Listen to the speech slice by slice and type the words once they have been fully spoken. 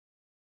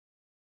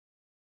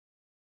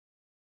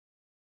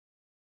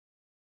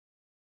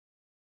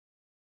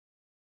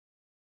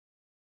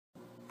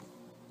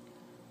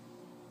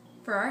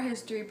For our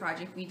history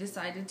project, we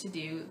decided to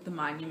do The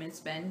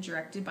Monuments Men,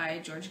 directed by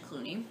George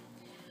Clooney.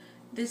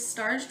 This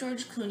stars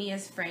George Clooney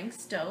as Frank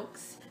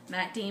Stokes,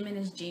 Matt Damon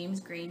as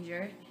James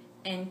Granger,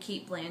 and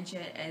Cate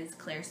Blanchett as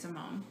Claire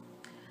Simone.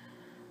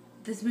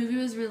 This movie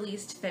was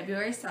released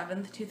February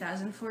 7th,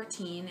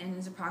 2014, and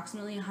is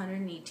approximately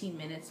 118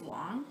 minutes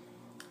long.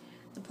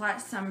 The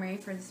plot summary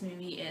for this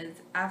movie is,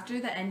 after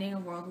the ending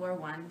of World War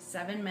I,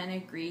 7 men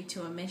agree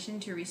to a mission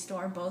to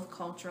restore both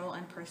cultural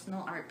and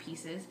personal art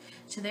pieces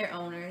to their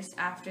owners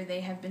after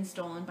they have been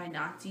stolen by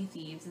Nazi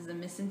thieves as a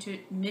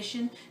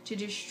mission to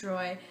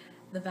destroy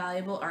the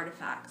valuable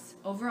artifacts.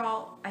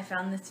 Overall, I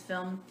found this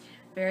film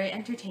very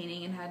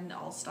entertaining and had an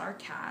all-star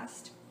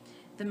cast.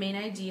 The main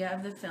idea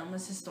of the film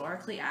was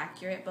historically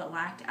accurate but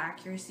lacked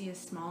accuracy of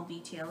small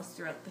details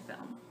throughout the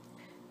film.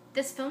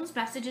 This film's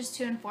message is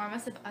to inform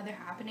us of other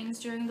happenings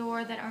during the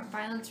war that aren't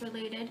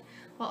violence-related,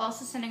 while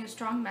also sending a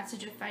strong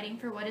message of fighting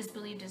for what is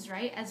believed is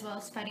right, as well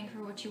as fighting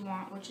for what you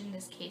want, which in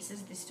this case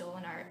is the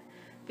stolen art.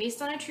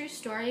 Based on a true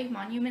story,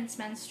 Monuments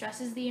Men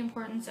stresses the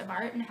importance of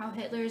art and how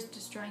Hitler is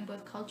destroying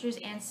both cultures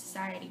and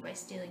society by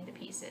stealing the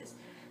pieces.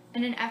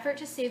 In an effort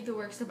to save the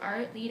works of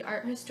art, lead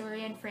art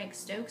historian Frank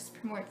Stokes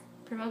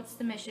promotes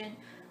the mission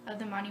of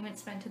the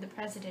Monuments Men to the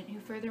President, who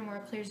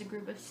furthermore clears a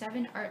group of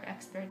 7 art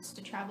experts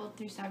to travel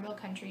through several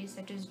countries,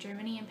 such as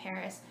Germany and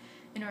Paris,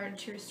 in order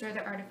to restore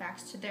the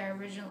artifacts to their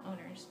original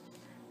owners.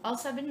 All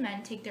 7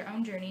 men take their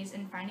own journeys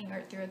in finding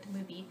art throughout the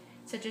movie,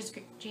 such as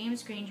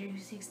James Granger, who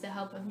seeks the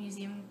help of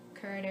museum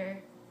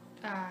curator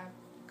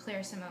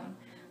Claire Simone.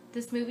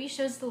 This movie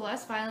shows the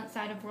less violent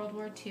side of World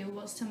War II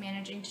while still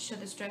managing to show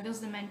the struggles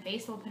the men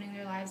face while putting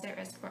their lives at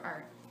risk for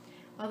art.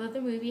 Although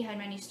the movie had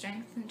many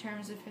strengths in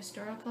terms of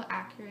historical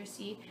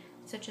accuracy,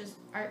 such as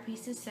art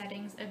pieces,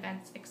 settings,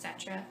 events,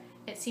 etc.,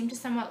 it seemed to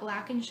somewhat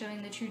lack in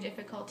showing the true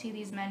difficulty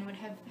these men would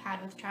have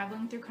had with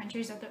traveling through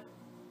countries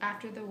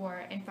after the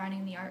war and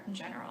finding the art in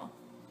general.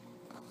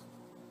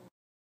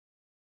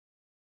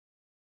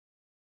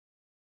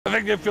 I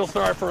think they feel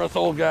sorry for us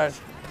old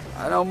guys.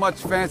 I don't much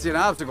fancy an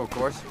obstacle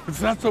course.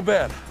 It's not so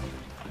bad.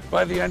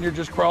 By the end, you're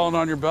just crawling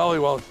on your belly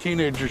while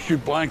teenagers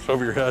shoot blanks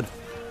over your head.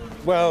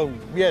 Well,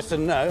 yes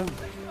and no.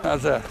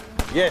 How's that?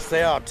 Yes,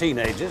 they are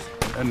teenagers.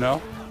 And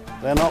no?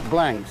 They're not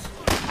blanks.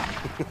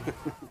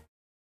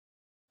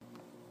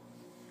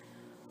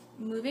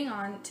 Moving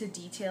on to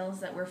details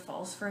that were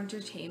false for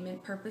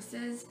entertainment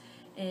purposes,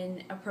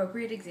 an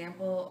appropriate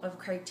example of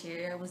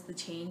criteria was the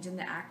change in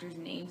the actors'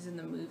 names in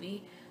the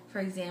movie. For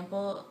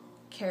example,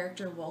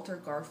 character Walter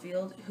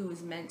Garfield, who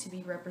was meant to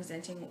be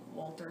representing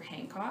Walter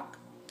Hancock.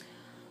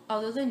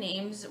 Although the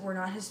names were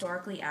not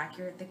historically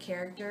accurate, the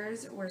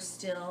characters were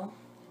still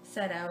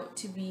set out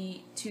to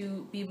be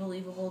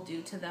believable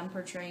due to them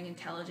portraying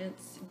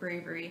intelligence,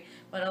 bravery,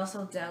 but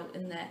also doubt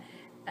in the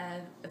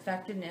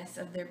effectiveness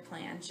of their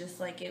plans, just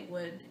like it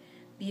would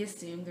be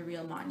assumed the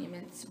real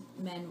Monuments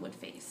Men would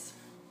face.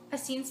 A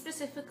scene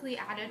specifically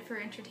added for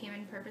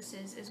entertainment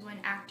purposes is when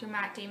actor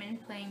Matt Damon,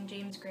 playing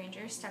James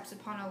Granger, steps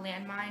upon a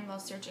landmine while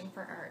searching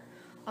for art.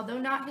 Although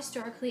not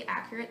historically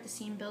accurate, the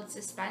scene builds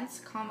suspense,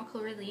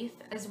 comical relief,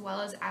 as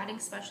well as adding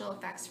special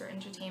effects for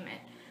entertainment.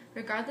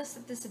 Regardless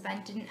if this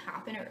event didn't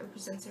happen, it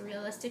represents a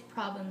realistic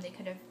problem they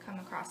could have come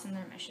across in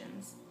their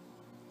missions.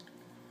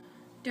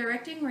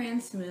 Directing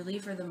ran smoothly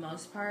for the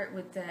most part,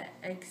 with the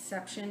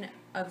exception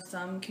of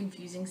some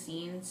confusing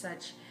scenes,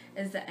 such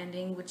as the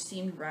ending, which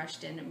seemed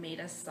rushed and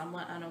made us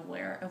somewhat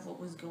unaware of what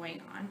was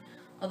going on.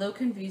 Although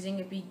confusing,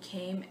 it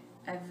became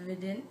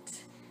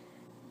evident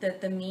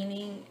that the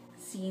meaning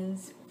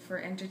scenes for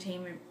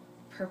entertainment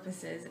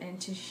purposes and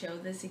to show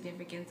the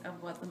significance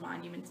of what the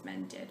Monuments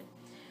Men did,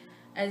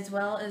 as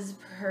well as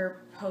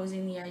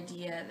proposing the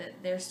idea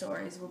that their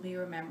stories will be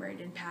remembered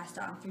and passed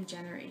on through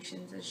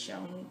generations, as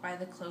shown by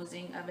the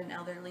closing of an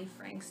elderly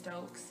Frank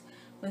Stokes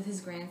with his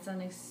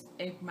grandson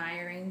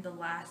admiring the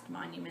last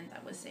monument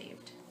that was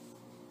saved.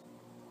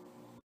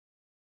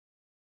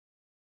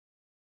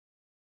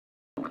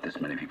 With this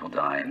many people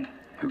dying,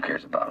 who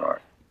cares about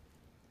art?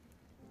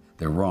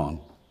 They're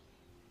wrong,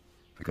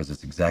 because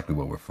it's exactly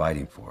what we're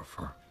fighting for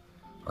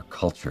our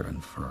culture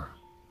and for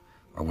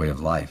our way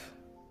of life.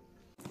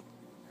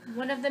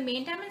 One of the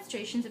main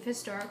demonstrations of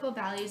historical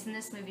values in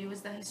this movie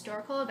was the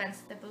historical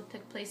events that both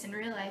took place in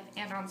real life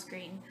and on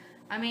screen.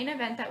 A main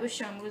event that was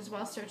shown was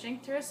while searching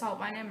through a salt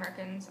mine in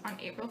Merkins on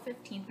April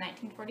 15,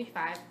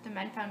 1945, the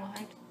men found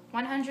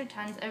 100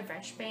 tons of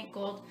Reichsbank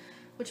gold,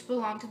 which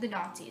belonged to the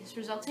Nazis,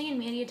 resulting in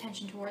media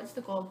attention towards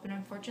the gold, but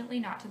unfortunately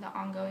not to the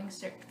ongoing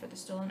search for the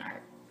stolen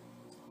art.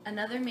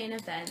 Another main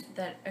event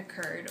that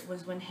occurred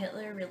was when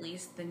Hitler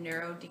released the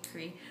Nero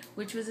Decree,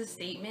 which was a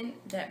statement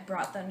that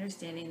brought the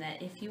understanding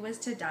that if he was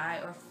to die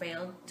or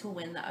failed to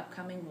win the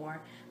upcoming war,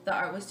 the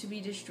art was to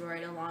be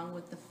destroyed along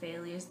with the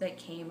failures that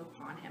came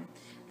upon him.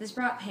 This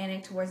brought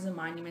panic towards the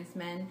Monuments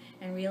Men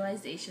and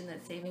realization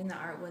that saving the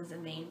art was a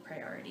main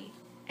priority.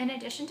 In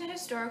addition to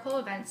historical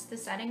events, the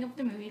setting of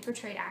the movie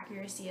portrayed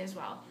accuracy as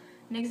well.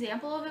 An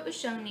example of it was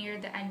shown near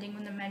the ending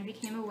when the men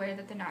became aware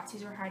that the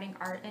Nazis were hiding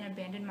art in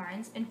abandoned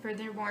mines and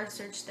furthermore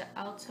searched the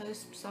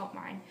Altos salt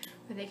mine,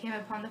 where they came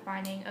upon the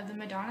finding of the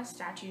Madonna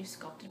statue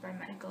sculpted by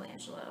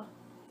Michelangelo.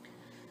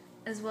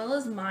 As well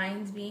as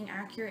mines being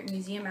accurate,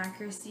 museum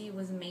accuracy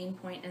was a main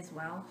point as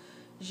well.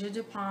 Jeu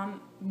de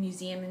Paume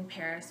Museum in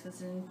Paris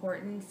was an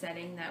important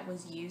setting that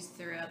was used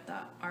throughout the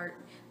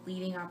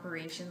art-leading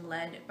operation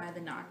led by the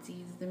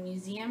Nazis. The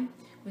museum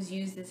was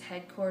used as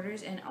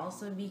headquarters and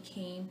also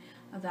became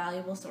a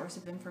valuable source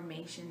of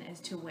information as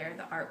to where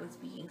the art was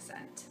being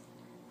sent.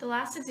 The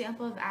last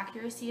example of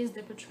accuracy is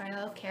the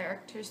portrayal of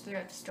characters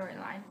throughout the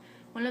storyline.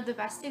 One of the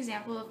best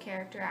examples of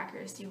character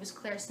accuracy was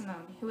Claire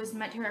Simone, who was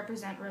meant to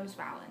represent Rose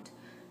Valland.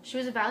 She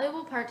was a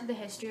valuable part to the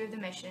history of the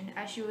mission,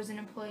 as she was an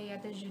employee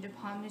at the Jeu de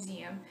Paume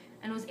Museum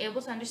and was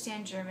able to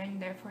understand German,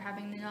 therefore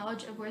having the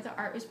knowledge of where the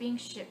art was being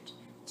shipped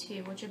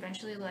to, which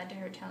eventually led to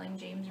her telling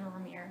James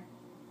Vermeer.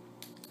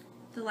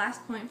 The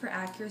last point for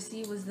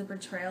accuracy was the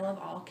portrayal of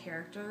all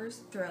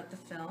characters throughout the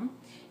film.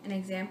 An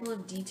example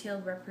of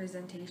detailed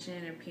representation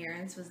and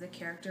appearance was the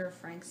character of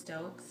Frank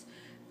Stokes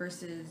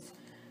versus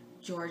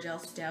George L.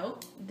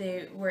 Stout.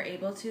 They were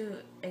able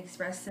to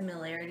express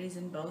similarities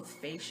in both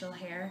facial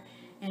hair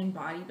and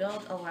body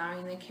build,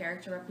 allowing the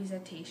character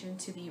representation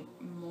to be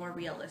more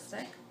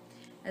realistic.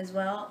 As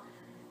well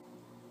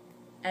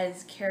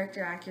as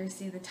character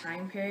accuracy, the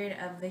time period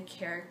of the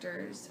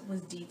characters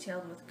was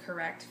detailed with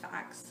correct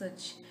facts,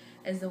 such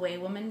as the way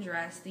women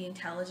dress, the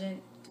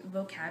intelligent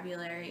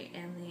vocabulary,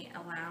 and the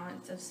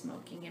allowance of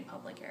smoking in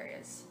public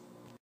areas.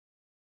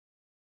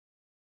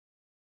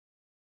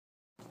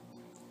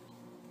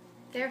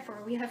 Therefore,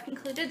 we have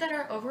concluded that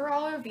our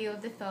overall review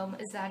of the film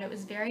is that it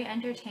was very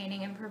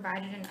entertaining and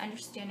provided an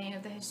understanding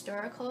of the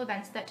historical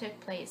events that took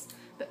place,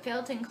 but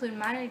failed to include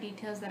minor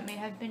details that may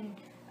have been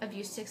of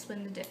use to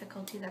explain the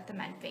difficulty that the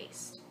men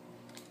faced.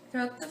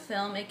 Throughout the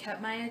film, it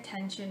kept my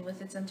attention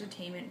with its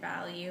entertainment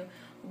value,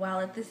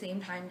 while at the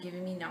same time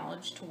giving me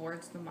knowledge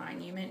towards the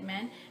Monument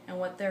Men and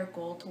what their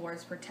goal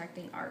towards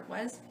protecting art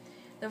was,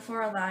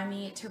 therefore allowing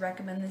me to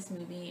recommend this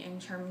movie in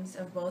terms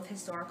of both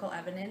historical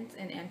evidence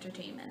and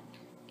entertainment.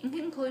 In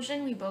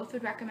conclusion, we both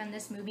would recommend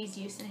this movie's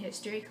use in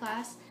history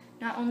class.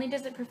 Not only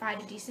does it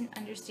provide a decent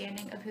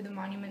understanding of who the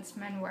Monuments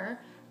Men were,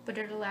 but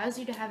it allows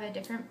you to have a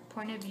different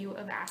point of view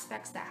of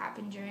aspects that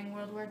happened during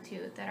World War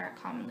II that are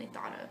commonly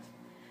thought of.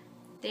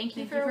 Thank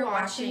you for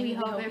watching. We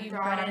hope it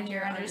broadened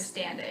your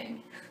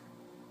understanding.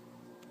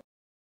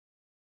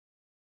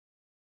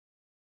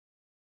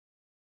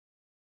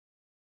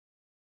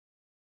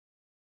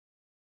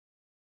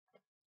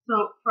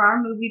 So for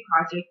our movie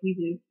project, we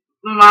did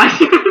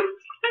Monuments.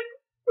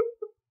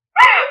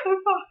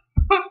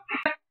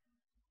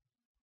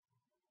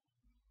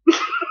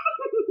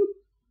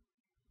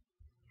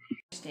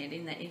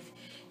 Understanding that if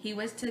he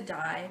was to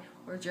die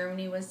or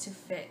Germany was to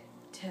fit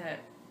to